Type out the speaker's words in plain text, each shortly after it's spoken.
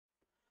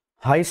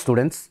Hi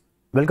students,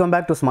 welcome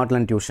back to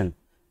Smartland Tuition.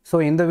 So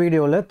in the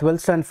video, 12th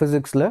standard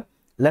physics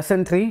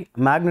lesson 3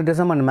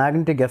 magnetism and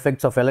magnetic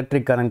effects of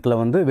electric current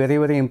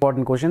very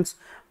important questions,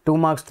 2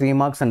 marks, 3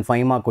 marks and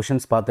 5 mark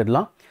questions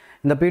பார்த்துடலாம்.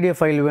 இந்த PDF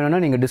file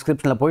வேணும்னா நீங்க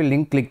descriptionல போய்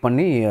link click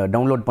பண்ணி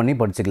download பண்ணி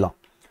படிச்சுக்கலாம்.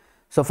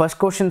 So first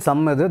question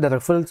sum is the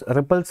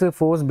repulsive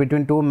force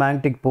between two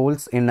magnetic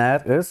poles in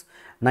air is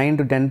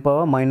 9 to 10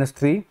 power minus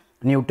 3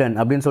 Newton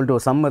அப்படினு சொல்லிட்டு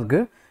ஒரு sum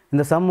இருக்கு.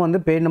 இந்த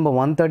sum page number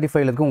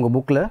 135 இருக்கு உங்க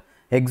bookல.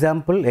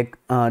 Example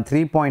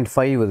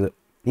 3.5 இது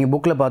நீங்க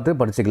bookல பார்த்து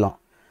படிச்சுக்கலாம்.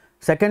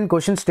 Second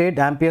question state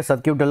ampere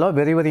circuit law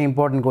very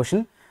important question.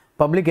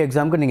 Public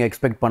exam க்கு நீங்க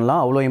expect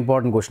பண்ணலாம். அவ்வளவு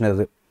important question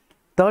இது.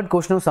 Third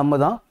question sum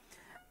தான்.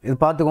 இது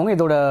பார்த்துக்கோங்க.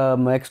 இதோட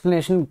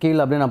explanation கீழ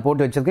அப்படியே நான்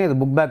போட்டு வச்சிருக்கேன். இது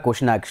book back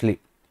question actually.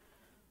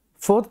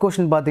 Fourth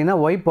question பார்த்தீங்கன்னா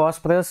why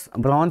phosphorus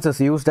bronze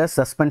is used as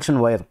suspension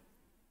wire.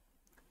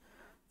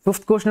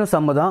 Fifth question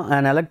sum தான்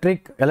an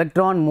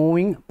electron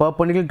moving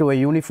perpendicular to a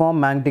uniform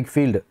magnetic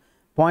field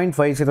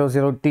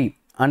 0.500 t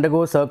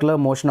undergoes circular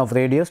motion of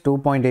radius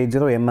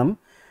 2.80 mm.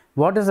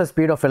 What is the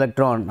speed of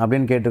electron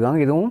அப்படினு கேட்டிருக்காங்க.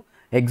 இதுவும்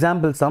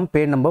example sum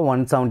page number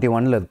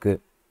 171 ல இருக்கு.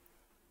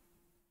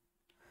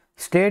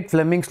 State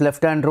Fleming's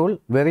left hand rule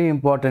very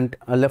important.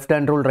 Left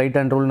hand rule right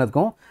hand rule னு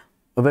இருக்கும்.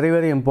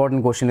 very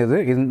important question இது.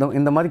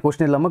 இந்த மாதிரி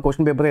question இல்லாம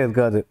question paper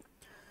இருக்காது.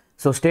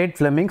 So state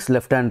Fleming's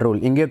left hand rule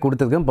இங்கே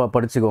கொடுத்திருக்கேன்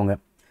படிச்சுக்கோங்க.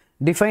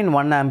 Define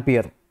 1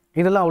 ampere.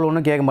 இதெல்லாம் அவ்வளவு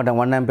ஒண்ணும் கேட்க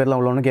மாட்டாங்க. 1 ampere ல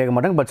அவ்வளவு ஒண்ணும் கேட்க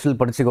மாட்டாங்க. பட் still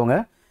படிச்சுக்கோங்க.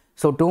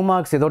 So 2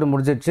 marks இதோட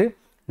முடிஞ்சிருச்சு.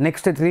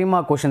 Next 3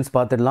 mark questions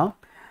பார்த்துடலாம்.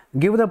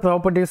 Give the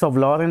properties of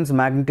Lorentz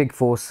magnetic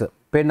force.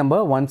 Page number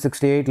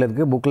 168 ல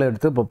இருக்கு. bookல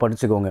எடுத்து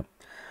படிச்சுக்கோங்க.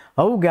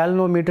 How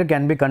galvanometer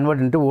can be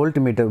converted into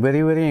voltmeter?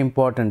 Very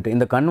important.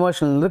 இந்த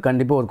conversion ல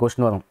கண்டிப்பா ஒரு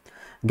question வரும்.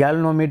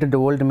 Galvanometer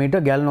to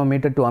voltmeter,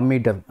 galvanometer to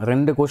ammeter.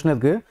 ரெண்டு question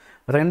இருக்கு.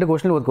 ரெண்டு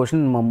question ஒரு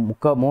question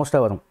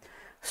மோஸ்டா வரும்.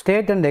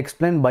 State and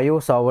explain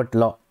Biot-Savart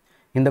law.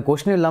 இந்த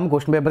question இல்லாம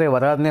question paper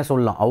வராதுன்னே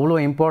சொல்லலாம். அவ்வளோ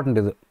important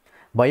இது.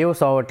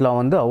 Biot-Savart law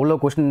அவ்வளோ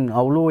question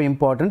அவ்வளோ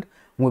important.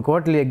 உங்க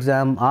quarterly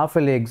exam, half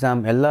yearly exam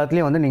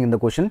எல்லாத்துலயும் நீங்க இந்த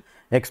question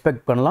expect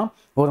பண்ணலாம்.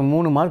 ஒரு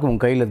 3 மார்க் உங்க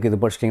கையில இருக்கு இது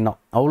படிச்சிட்டீங்கன்னா.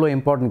 அவ்வளோ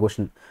important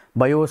question.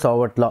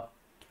 Biot-Savart law.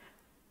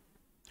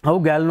 How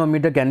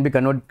galvanometer can be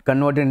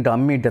converted into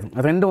ammeter.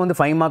 ரெண்டும்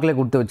 5 மார்க்லயே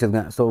கொடுத்து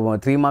வச்சிருக்கேன். So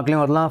 3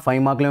 மார்க்லயும் வரலாம்,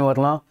 5 மார்க்லயும்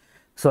வரலாம்.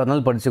 So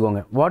அதனால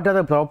படிச்சுக்கோங்க. What are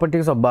the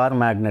properties of bar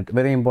magnet?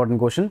 Very important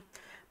question.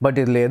 But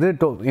இதுல எது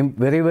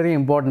very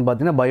important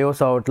பார்த்தீங்கன்னா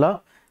Biot-Savart law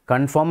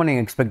கன்ஃபார்மா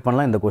நீங்க எக்ஸ்பெக்ட்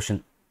பண்ணலாம் இந்த question.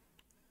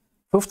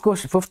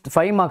 Fifth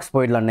 5 marks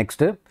போயிடலாம்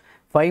next.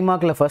 5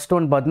 markல first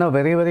one பார்த்தீங்கன்னா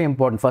very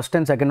important. First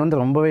and second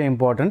ரொம்பவே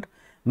important.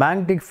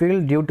 Magnetic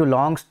field due to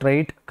long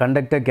straight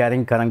conductor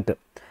carrying current.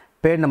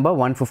 Page number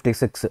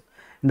 156.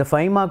 இந்த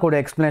 5 mark ஓட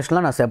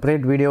எக்ஸ்பிளனேஷன்லாம் நான்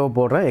செப்பரேட் வீடியோ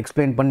போடுறேன்.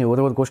 எக்ஸ்பிளைன் பண்ணி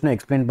ஒரு क्वेश्चन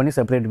எக்ஸ்பிளைன் பண்ணி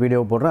செப்பரேட்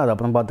வீடியோ போடுறேன். அது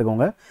அப்புறம்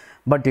பார்த்துக்கோங்க.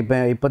 பட்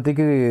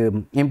இப்போதைக்கு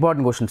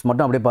இம்பார்ட்டன்ட் क्वेश्चंस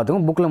மட்டும் அப்படியே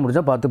பார்த்துக்கோங்க. புக்ல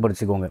முடிஞ்சா பார்த்து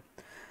படிச்சுக்கோங்க.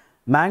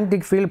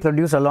 Magnetic field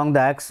produced along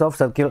the axis of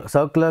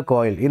circular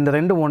coil. இந்த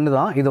ரெண்டு ஒன்று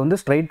தான்.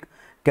 இது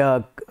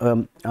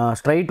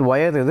straight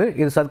wire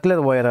இது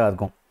circular wire-ஆ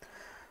இருக்கும்.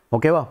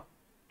 ஓகேவா?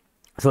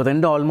 ஸோ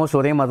ரெண்டு ஆல்மோஸ்ட்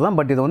ஒரே மாதிரி தான்.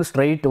 பட் இது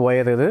straight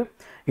wire இது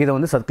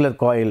circular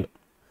coil.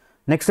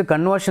 Next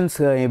conversions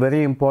very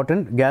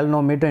important.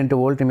 Galvanometer into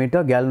voltmeter,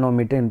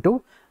 galvanometer into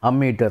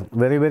ammeter.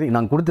 very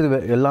நான் கொடுத்தது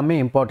எல்லாமே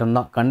இம்பார்ட்டன்ட்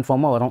தான்.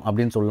 கன்ஃபார்மாக வரும்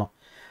அப்படின்னு சொல்லலாம்.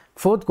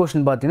 Fourth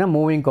question பார்த்தீங்கன்னா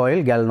மூவிங்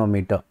காயில்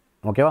galvanometer.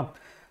 ஓகேவா?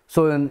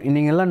 ஸோ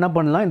நீங்கள் எல்லாம் என்ன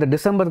பண்ணலாம், இந்த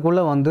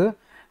டிசம்பருக்குள்ளே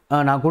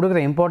நான் கொடுக்குற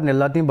இம்பார்ட்டன்ட்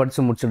எல்லாத்தையும்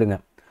படித்து முடிச்சுடுங்க.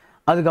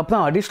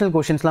 அதுக்கப்புறம் அடிஷ்னல்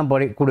கொஷின்ஸ்லாம்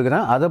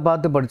கொடுக்குறேன். அதை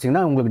பார்த்து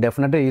படிச்சிங்கன்னா உங்களுக்கு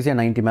டெஃபினட்டாக ஈஸியாக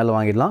 90 மேலே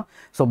வாங்கிடலாம்.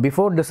 ஸோ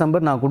பிஃபோர்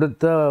டிசம்பர் நான்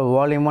கொடுத்த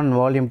வால்யூம் 1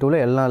 வால்யூம் 2ல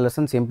எல்லா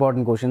லெசன்ஸ்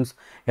இம்பார்ட்டன்ட் கொஷின்ஸ்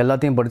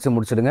எல்லாத்தையும் படித்து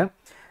முடிச்சுடுங்க.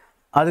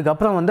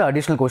 அதுக்கப்புறம்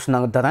அடிஷ்னல் கொஷின்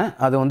நாங்கள் தரேன்.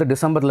 அது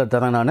டிசம்பரில்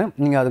தரேன் நான்.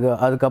 நீங்கள்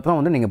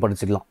அதுக்கப்புறம் நீங்கள்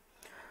படிச்சுக்கலாம்.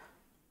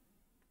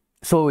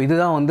 ஸோ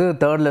இதுதான்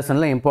தேர்ட்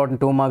லெசனில்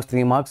important 2 marks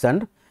 3 marks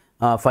and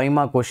 5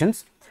 mark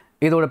questions.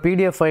 இதோட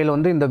PDF ஃபைல்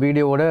இந்த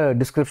வீடியோவோட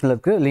டிஸ்கிரிப்ஷனில்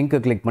இருக்குது. லிங்க்கை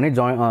கிளிக் பண்ணி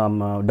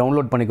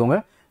டவுன்லோட் பண்ணிக்கோங்க.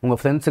 உங்கள்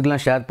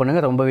ஃப்ரெண்ட்ஸுக்கெலாம் ஷேர்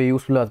பண்ணுங்கள். ரொம்பவே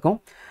யூஸ்ஃபுல்லாக இருக்கும்.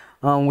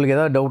 உங்களுக்கு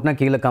ஏதாவது டவுட்னா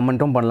கீழே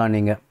கமெண்ட்டும் பண்ணலாம்.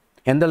 நீங்கள்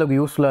எந்த அளவுக்கு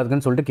யூஸ்ஃபுல்லாக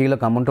இருக்குன்னு சொல்லிட்டு கீழே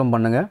கமெண்ட்டும்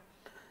பண்ணுங்கள்.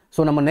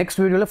 ஸோ நம்ம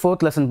நெக்ஸ்ட் வீடியோவில்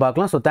 4th லெசன்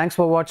பார்க்கலாம். ஸோ தேங்க்ஸ்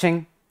ஃபார் வாட்சிங்.